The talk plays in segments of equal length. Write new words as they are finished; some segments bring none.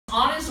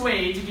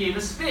way to give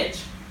a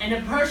speech, and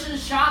a person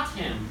shot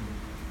him.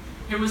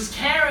 He was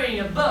carrying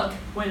a book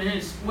with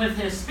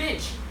his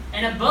speech,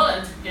 and a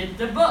bullet hit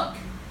the book.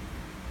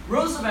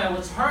 Roosevelt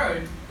was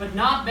hurt, but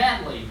not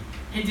badly.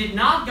 He did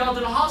not go to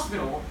the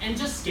hospital and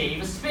just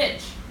gave a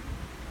speech.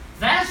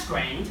 That's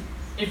great.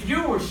 If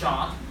you were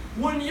shot,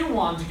 wouldn't you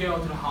want to go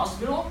to the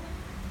hospital?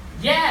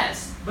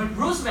 Yes, but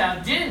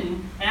Roosevelt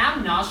didn't, and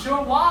I'm not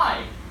sure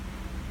why.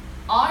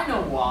 I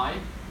know why.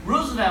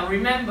 Roosevelt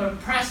remembered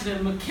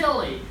President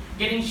McKinley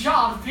getting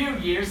shot a few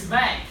years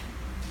back.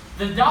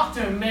 The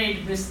doctor made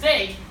a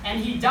mistake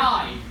and he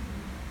died.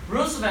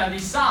 Roosevelt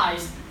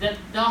decides that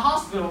the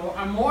hospital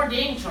are more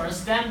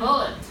dangerous than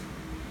bullets.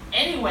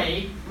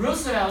 Anyway,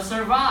 Roosevelt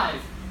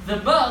survived. The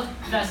book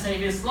that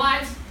saved his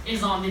life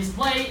is on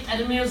display at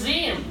the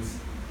museums.